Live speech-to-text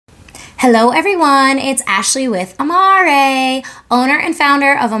Hello, everyone. It's Ashley with Amare, owner and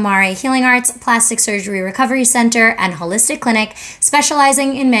founder of Amare Healing Arts, Plastic Surgery Recovery Center, and Holistic Clinic,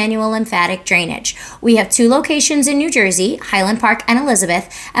 specializing in manual lymphatic drainage. We have 2 locations in New Jersey, Highland Park and Elizabeth,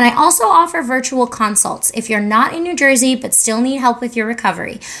 and I also offer virtual consults. If you're not in New Jersey but still need help with your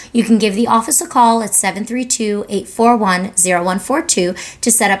recovery, you can give the office a call at 732-841-0142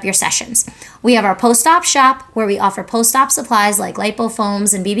 to set up your sessions. We have our post-op shop where we offer post-op supplies like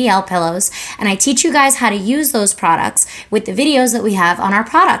lipofoams and BBL pillows, and I teach you guys how to use those products with the videos that we have on our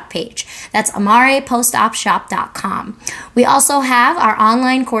product page. That's amarepostopshop.com. We also have our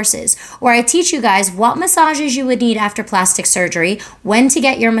online courses where I teach you guys what massages you would need after plastic surgery, when to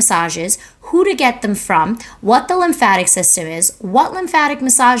get your massages, who to get them from, what the lymphatic system is, what lymphatic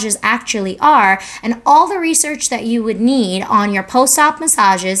massages actually are, and all the research that you would need on your post-op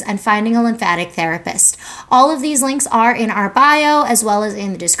massages and finding a lymphatic therapist. All of these links are in our bio as well as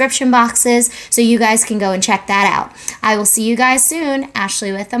in the description boxes, so you guys can go and check that out. I will see you guys soon.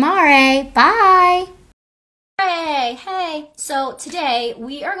 Ashley with Amare. Bye. Hey. So today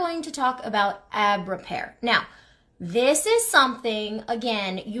we are going to talk about ab repair. Now, this is something,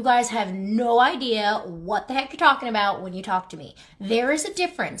 again, you guys have no idea what the heck you're talking about when you talk to me. There is a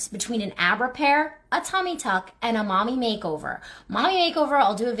difference between an ab repair, a tummy tuck, and a mommy makeover. Mommy makeover,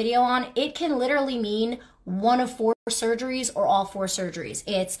 I'll do a video on. It can literally mean one of 4 surgeries or all 4 surgeries.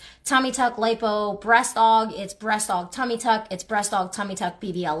 It's tummy tuck, lipo, breast aug. It's breast aug, tummy tuck. It's breast aug, tummy tuck,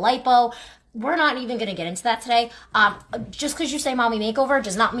 BBL, lipo. We're not even going to get into that today. Just because you say mommy makeover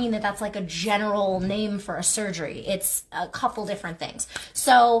does not mean that that's like a general name for a surgery. It's a couple different things.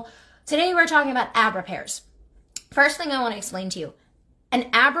 So today we're talking about ab repairs. First thing I want to explain to you, an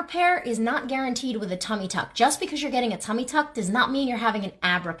ab repair is not guaranteed with a tummy tuck. Just because you're getting a tummy tuck does not mean you're having an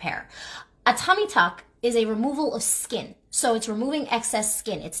ab repair. A tummy tuck is a removal of skin. So it's removing excess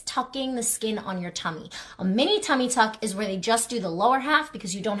skin. It's tucking the skin on your tummy. A mini tummy tuck is where they just do the lower half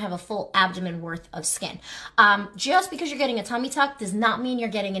because you don't have a full abdomen worth of skin. Just because you're getting a tummy tuck does not mean you're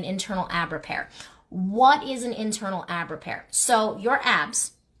getting an internal ab repair. What is an internal ab repair? So your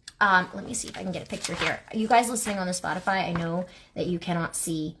abs, let me see if I can get a picture here. You guys listening on the Spotify, I know that you cannot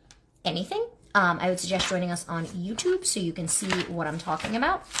see anything. I would suggest joining us on YouTube so you can see what I'm talking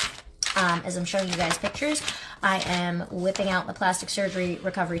about. As I'm showing you guys pictures, I am whipping out the plastic surgery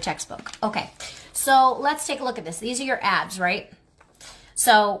recovery textbook. Okay, so let's take a look at this. These are your abs, right?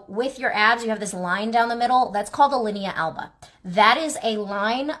 So with your abs, you have this line down the middle. That's called the linea alba. That is a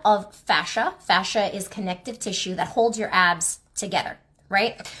line of fascia. Fascia is connective tissue that holds your abs together,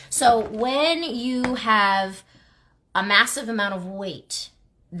 right? So when you have a massive amount of weight,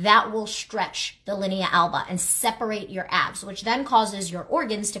 that will stretch the linea alba and separate your abs, which then causes your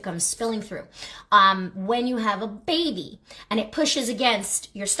organs to come spilling through. When you have a baby and it pushes against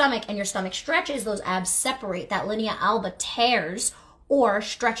your stomach and your stomach stretches, those abs separate. That linea alba tears or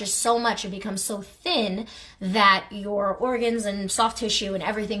stretches so much and becomes so thin that your organs and soft tissue and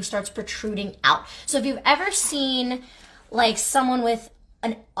everything starts protruding out. So if you've ever seen like someone with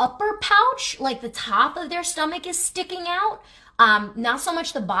an upper pouch, like the top of their stomach is sticking out, not so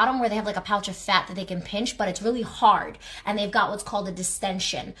much the bottom where they have like a pouch of fat that they can pinch, but it's really hard. And they've got what's called a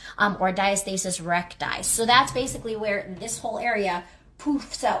distension or diastasis recti. So that's basically where this whole area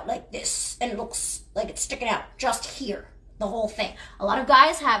poofs out like this and it looks like it's sticking out just here, the whole thing. A lot of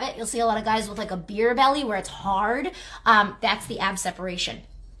guys have it. You'll see a lot of guys with like a beer belly where it's hard. That's the ab separation.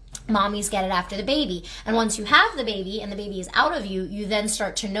 Mommies get it after the baby. And once you have the baby and the baby is out of you, you then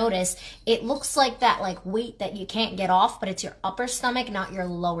start to notice it looks like that like weight that you can't get off, but it's your upper stomach, not your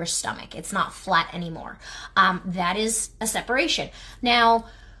lower stomach. It's not flat anymore. That is a separation. Now,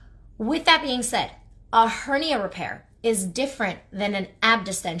 with that being said, a hernia repair is different than an ab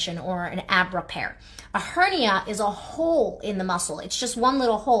distension or an ab repair. A hernia is a hole in the muscle. It's just one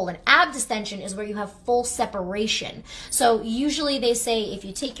little hole. An ab distension is where you have full separation. So usually they say if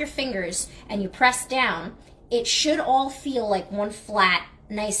you take your fingers and you press down, it should all feel like one flat,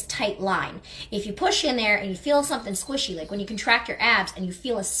 nice tight line. If you push in there and you feel something squishy, like when you contract your abs and you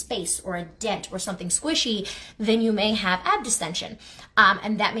feel a space or a dent or something squishy, then you may have ab distension.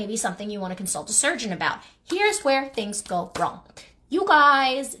 And that may be something you want to consult a surgeon about. Here's where things go wrong. You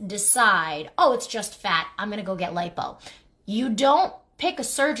guys decide, oh, it's just fat, I'm going to go get lipo. You don't pick a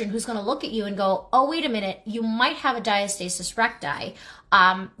surgeon who's going to look at you and go, oh, wait a minute, you might have a diastasis recti.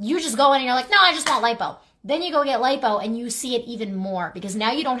 You just go in and you're like, no, I just want lipo. Then you go get lipo and you see it even more because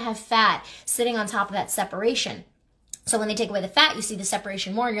now you don't have fat sitting on top of that separation. So when they take away the fat, you see the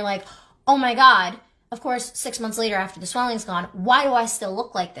separation more and you're like, oh my God, of course, 6 months later after the swelling's gone, why do I still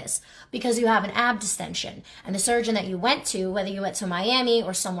look like this? Because you have an ab distension. And the surgeon that you went to, whether you went to Miami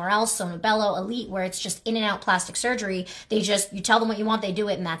or somewhere else, Sonobello, Elite, where it's just in and out plastic surgery, you tell them what you want, they do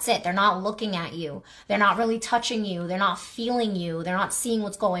it, and that's it. They're not looking at you. They're not really touching you. They're not feeling you. They're not seeing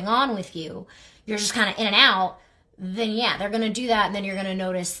what's going on with you. You're just kind of in and out. Then yeah, they're going to do that, and then you're going to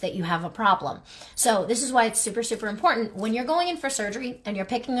notice that you have a problem. So this is why it's super, super important. When you're going in for surgery and you're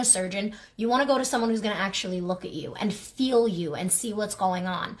picking a surgeon, you want to go to someone who's going to actually look at you and feel you and see what's going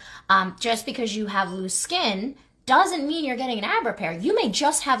on. Just because you have loose skin doesn't mean you're getting an ab repair. You may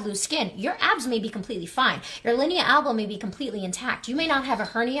just have loose skin. Your abs may be completely fine. Your linea alba may be completely intact. You may not have a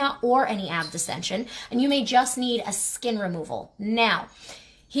hernia or any ab distension, and you may just need a skin removal. Now,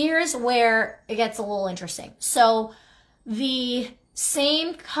 here's where it gets a little interesting. So the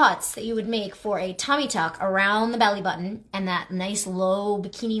same cuts that you would make for a tummy tuck around the belly button and that nice low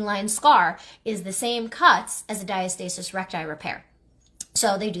bikini line scar is the same cuts as a diastasis recti repair.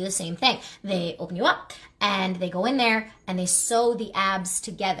 So they do the same thing. They open you up and they go in there and they sew the abs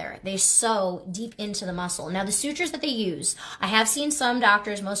together. They sew deep into the muscle. Now the sutures that they use, I have seen some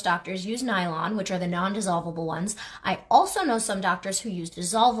doctors, most doctors use nylon, which are the non-dissolvable ones. I also know some doctors who use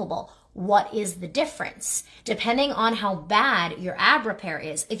dissolvable. What is the difference? Depending on how bad your ab repair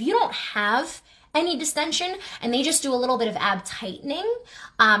is. If you don't have any distension and they just do a little bit of ab tightening,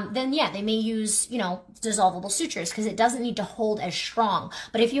 then yeah, they may use, dissolvable sutures because it doesn't need to hold as strong.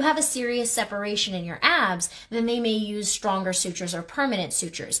 But if you have a serious separation in your abs, then they may use stronger sutures or permanent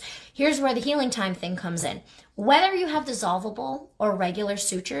sutures. Here's where the healing time thing comes in. Whether you have dissolvable or regular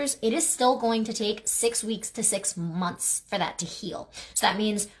sutures, it is still going to take 6 weeks to 6 months for that to heal. So that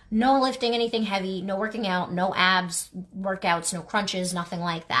means no lifting anything heavy, no working out, no abs workouts, no crunches, nothing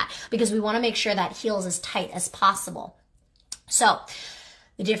like that, because we want to make sure that heals as tight as possible. So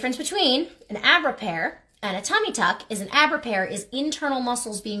the difference between an ab repair and a tummy tuck is an ab repair is internal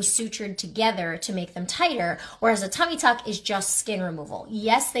muscles being sutured together to make them tighter, whereas a tummy tuck is just skin removal.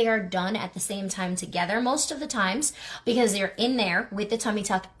 Yes, they are done at the same time together most of the times because they're in there with the tummy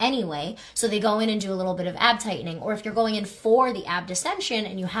tuck anyway, so they go in and do a little bit of ab tightening. Or if you're going in for the ab distension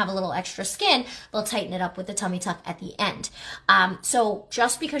and you have a little extra skin, they'll tighten it up with the tummy tuck at the end. So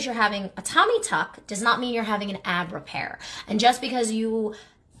just because you're having a tummy tuck does not mean you're having an ab repair. And just because you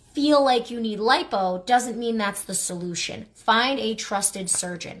feel like you need lipo doesn't mean that's the solution. Find a trusted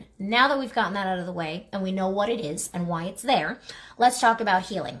surgeon. Now that we've gotten that out of the way and we know what it is and why it's there, let's talk about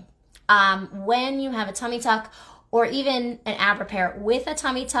healing. When you have a tummy tuck or even an ab repair with a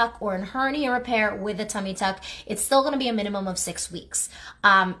tummy tuck or a hernia repair with a tummy tuck, it's still going to be a minimum of 6 weeks.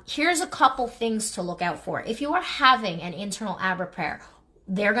 Here's a couple things to look out for. If you are having an internal ab repair,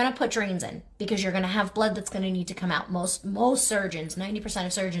 they're going to put drains in because you're going to have blood that's going to need to come out. Most surgeons, 90%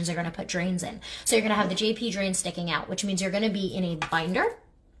 of surgeons are going to put drains in. So you're going to have the JP drain sticking out, which means you're going to be in a binder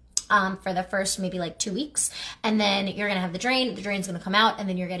for the first maybe like 2 weeks. And then you're going to have the drain's going to come out, and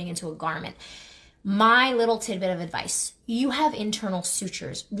then you're getting into a garment. My little tidbit of advice, you have internal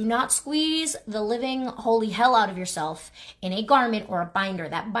sutures. Do not squeeze the living holy hell out of yourself in a garment or a binder.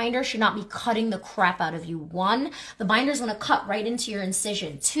 That binder should not be cutting the crap out of you. 1, the binder is going to cut right into your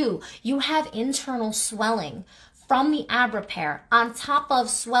incision. 2, you have internal swelling from the ab repair on top of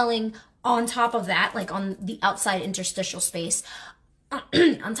swelling on top of that, like on the outside interstitial space,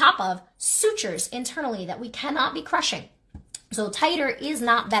 on top of sutures internally that we cannot be crushing. So tighter is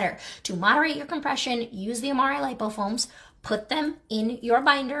not better. To moderate your compression, use the Amare lipofoams, put them in your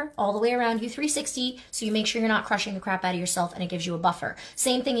binder all the way around you 360 so you make sure you're not crushing the crap out of yourself and it gives you a buffer.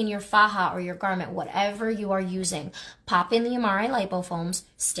 Same thing in your faja or your garment, whatever you are using. Pop in the Amare lipofoams,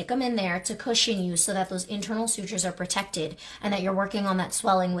 stick them in there to cushion you so that those internal sutures are protected and that you're working on that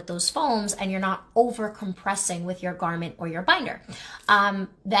swelling with those foams and you're not over compressing with your garment or your binder.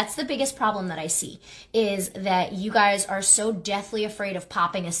 That's the biggest problem that I see, is that you guys are so deathly afraid of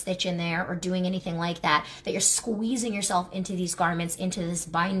popping a stitch in there or doing anything like that, that you're squeezing yourself into these garments, into this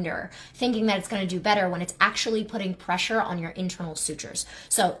binder, thinking that it's going to do better when it's actually putting pressure on your internal sutures.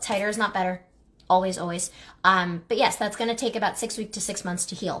 So tighter is not better. Always, always. But yes, that's going to take about 6 weeks to 6 months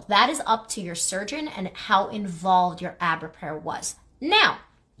to heal. That is up to your surgeon and how involved your ab repair was. Now,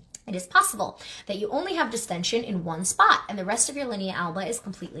 it is possible that you only have distension in one spot and the rest of your linea alba is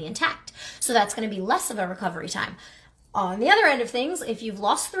completely intact. So that's going to be less of a recovery time. On the other end of things, if you've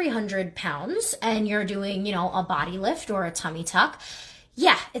lost 300 pounds and you're doing, a body lift or a tummy tuck,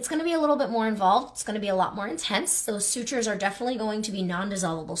 Yeah, it's going to be a little bit more involved. It's going to be a lot more intense. Those sutures are definitely going to be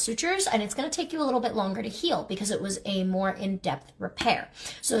non-dissolvable sutures, and it's going to take you a little bit longer to heal because it was a more in-depth repair.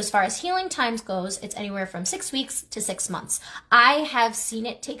 So as far as healing times goes, it's anywhere from 6 weeks to 6 months. I have seen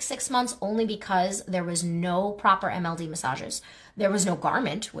it take 6 months only because there was no proper MLD massages. There was no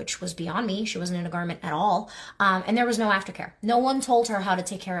garment, which was beyond me. She wasn't in a garment at all. And there was no aftercare. No one told her how to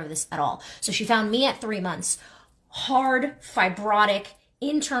take care of this at all. So she found me at 3 months. Hard, fibrotic,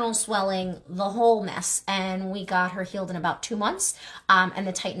 internal swelling, the whole mess, and we got her healed in about 2 months, and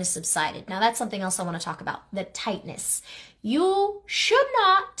the tightness subsided. Now that's something else I want to talk about, the tightness. You should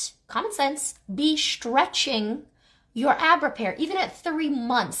not, common sense, be stretching your ab repair, even at 3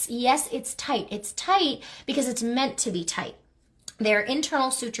 months. Yes, it's tight. It's tight because it's meant to be tight. They're internal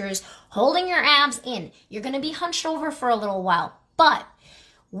sutures holding your abs in. You're going to be hunched over for a little while, but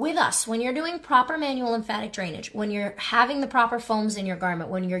with us, when you're doing proper manual lymphatic drainage, when you're having the proper foams in your garment,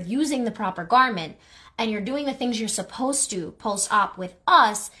 when you're using the proper garment, and you're doing the things you're supposed to post-op with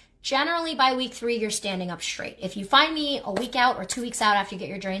us, generally by week 3, you're standing up straight. If you find me a week out or 2 weeks out after you get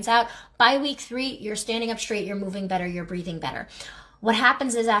your drains out, by week 3, you're standing up straight, you're moving better, you're breathing better. What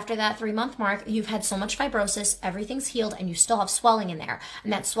happens is after that 3-month mark, you've had so much fibrosis, everything's healed, and you still have swelling in there.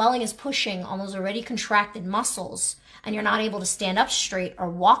 And that swelling is pushing on those already contracted muscles, and you're not able to stand up straight or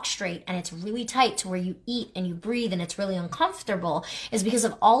walk straight, and it's really tight to where you eat and you breathe and it's really uncomfortable, is because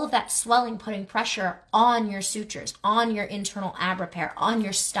of all of that swelling putting pressure on your sutures, on your internal ab repair, on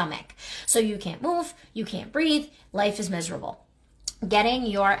your stomach. So you can't move, you can't breathe, life is miserable. Getting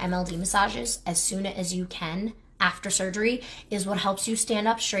your MLD massages as soon as you can after surgery is what helps you stand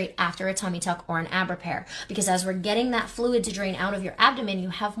up straight after a tummy tuck or an ab repair. Because as we're getting that fluid to drain out of your abdomen, you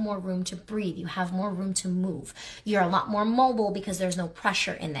have more room to breathe. You have more room to move. You're a lot more mobile because there's no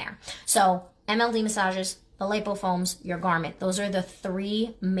pressure in there. So MLD massages, the lipofoams, your garment. Those are the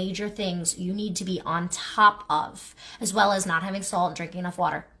 3 major things you need to be on top of, as well as not having salt and drinking enough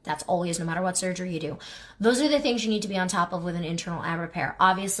water. That's always, no matter what surgery you do. Those are the things you need to be on top of with an internal ab repair.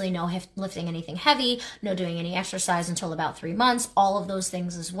 Obviously, no lifting anything heavy, no doing any exercise until about 3 months, all of those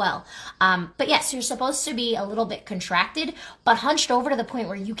things as well. But yes, you're supposed to be a little bit contracted, but hunched over to the point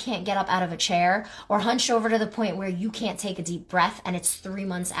where you can't get up out of a chair, or hunched over to the point where you can't take a deep breath and it's 3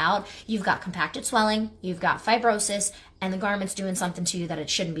 months out. You've got compacted swelling, you've got fibrosis, and the garment's doing something to you that it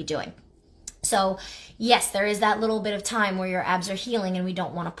shouldn't be doing. So yes, there is that little bit of time where your abs are healing and we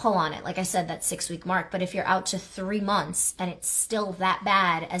don't want to pull on it. Like I said, that 6-week mark. But if you're out to 3 months and it's still that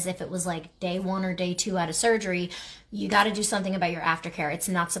bad as if it was like day 1 or day 2 out of surgery, you got to do something about your aftercare. It's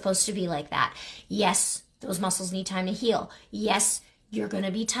not supposed to be like that. Yes, those muscles need time to heal. Yes, you're going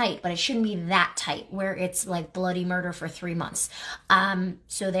to be tight, but it shouldn't be that tight where it's like bloody murder for 3 months.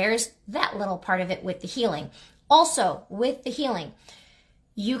 So there's that little part of it with the healing. Also, with the healing,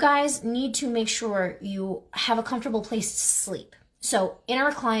 you guys need to make sure you have a comfortable place to sleep. So in a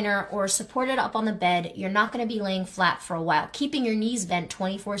recliner or supported up on the bed, you're not going to be laying flat for a while. Keeping your knees bent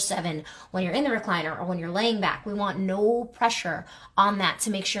 24/7 when you're in the recliner or when you're laying back. We want no pressure on that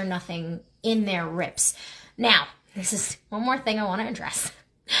to make sure nothing in there rips. Now, this is one more thing I want to address.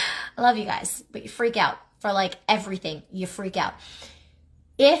 I love you guys, but you freak out for like everything. You freak out.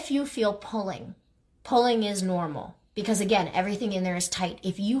 If you feel pulling is normal. Because again, everything in there is tight.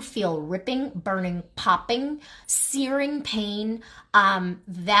 If you feel ripping, burning, popping, searing pain,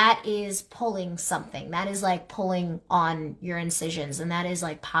 that is pulling something. That is like pulling on your incisions, and that is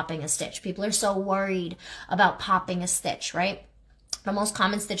like popping a stitch. People are so worried about popping a stitch, right? The most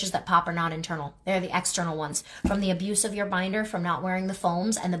common stitches that pop are not internal. They're the external ones. From the abuse of your binder, from not wearing the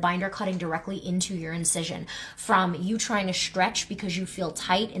foams, and the binder cutting directly into your incision. From you trying to stretch because you feel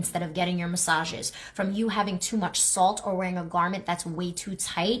tight instead of getting your massages. From you having too much salt or wearing a garment that's way too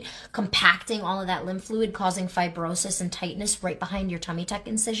tight, compacting all of that lymph fluid, causing fibrosis and tightness right behind your tummy tuck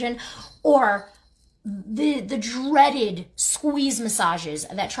incision. Or the dreaded squeeze massages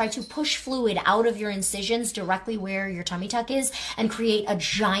that try to push fluid out of your incisions directly where your tummy tuck is and create a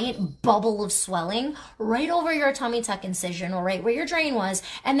giant bubble of swelling right over your tummy tuck incision or right where your drain was,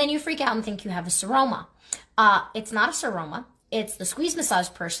 and then you freak out and think you have a seroma. It's not a seroma. It's the squeeze massage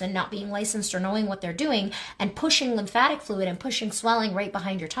person not being licensed or knowing what they're doing and pushing lymphatic fluid and pushing swelling right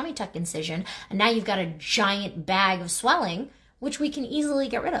behind your tummy tuck incision, and now you've got a giant bag of swelling, which we can easily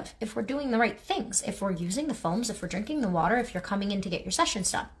get rid of if we're doing the right things, if we're using the foams, if we're drinking the water, if you're coming in to get your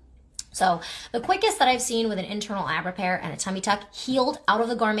sessions done. So the quickest that I've seen with an internal ab repair and a tummy tuck, healed out of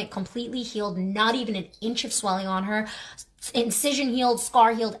the garment, completely healed, not even an inch of swelling on her, incision healed,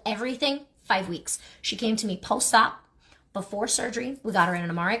 scar healed, everything, 5 weeks. She came to me post-op, before surgery. We got her in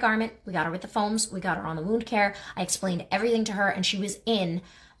an MRI garment. We got her with the foams. We got her on the wound care. I explained everything to her, and she was in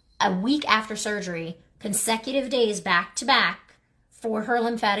a week after surgery, consecutive days back to back for her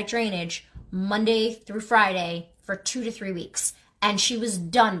lymphatic drainage, Monday through Friday for 2 to 3 weeks. And she was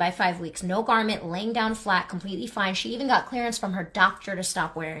done by 5 weeks. No garment, laying down flat, completely fine. She even got clearance from her doctor to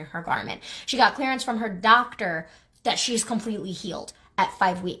stop wearing her garment. She got clearance from her doctor that she's completely healed at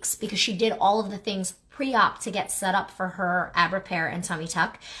 5 weeks because she did all of the things pre-op to get set up for her ab repair and tummy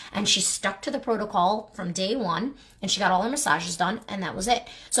tuck. And she stuck to the protocol from day one, and she got all her massages done, and that was it.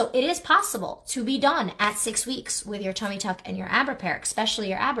 So it is possible to be done at 6 weeks with your tummy tuck and your ab repair, especially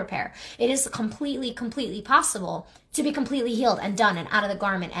your ab repair. It is completely possible to be completely healed and done and out of the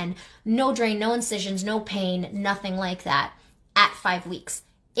garment and no drain, no incisions, no pain, nothing like that at 5 weeks.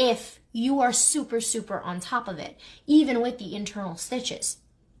 If you are super on top of it, even with the internal stitches.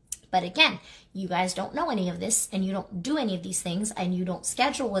 But again, you guys don't know any of this, and you don't do any of these things, and you don't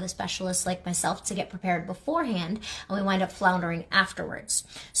schedule with a specialist like myself to get prepared beforehand, and we wind up floundering afterwards.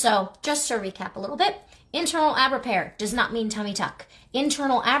 So just to recap a little bit, internal ab repair does not mean tummy tuck.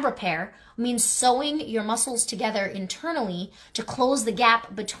 Internal ab repair means sewing your muscles together internally to close the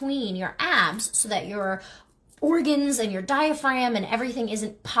gap between your abs so that your organs and your diaphragm and everything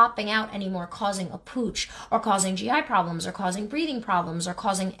isn't popping out anymore, causing a pooch or causing GI problems or causing breathing problems or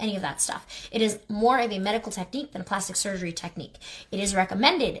causing any of that stuff. It is more of a medical technique than a plastic surgery technique. It is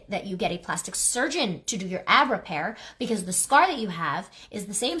recommended that you get a plastic surgeon to do your ab repair because the scar that you have is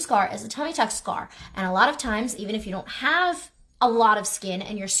the same scar as the tummy tuck scar. And a lot of times, even if you don't have a lot of skin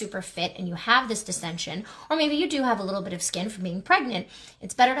and you're super fit and you have this distension, or maybe you do have a little bit of skin from being pregnant,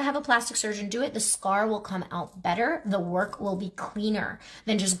 it's better to have a plastic surgeon do it. The scar will come out better. The work will be cleaner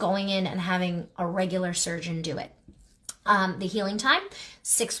than just going in and having a regular surgeon do it. The healing time,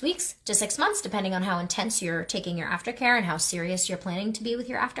 6 weeks to 6 months, depending on how intense you're taking your aftercare and how serious you're planning to be with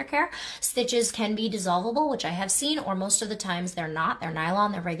your aftercare. Stitches can be dissolvable, which I have seen, or most of the times they're not. They're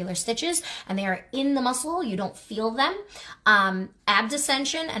nylon, they're regular stitches, and they are in the muscle. You don't feel them. Ab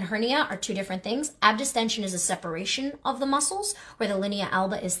distension and hernia are two different things. Ab distension is a separation of the muscles where the linea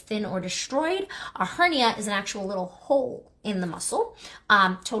alba is thin or destroyed. A hernia is an actual little hole in the muscle.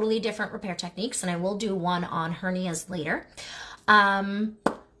 Totally different repair techniques, and I will do one on hernias later.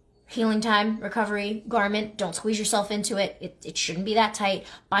 Healing time, recovery, garment, don't squeeze yourself into it. It shouldn't be that tight.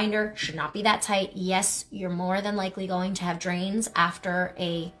 Binder should not be that tight. Yes, you're more than likely going to have drains after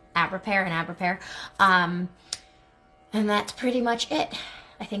a ab repair. And that's pretty much it.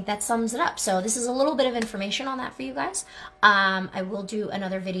 I think that sums it up. So this is a little bit of information on that for you guys. I will do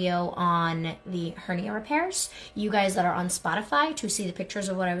another video on the hernia repairs. You guys that are on Spotify, to see the pictures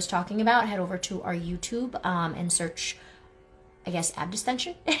of what I was talking about, head over to our YouTube and search, I guess, ab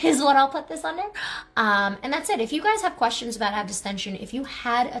distension is what I'll put this under. And that's it. If you guys have questions about ab distension, if you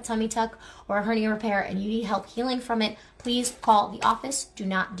had a tummy tuck or a hernia repair and you need help healing from it, please call the office. Do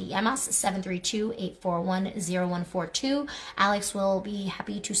not DM us, 732-841-0142. Alex will be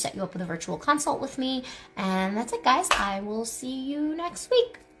happy to set you up with a virtual consult with me. And that's it, guys. I will see you next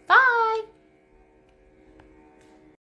week. Bye.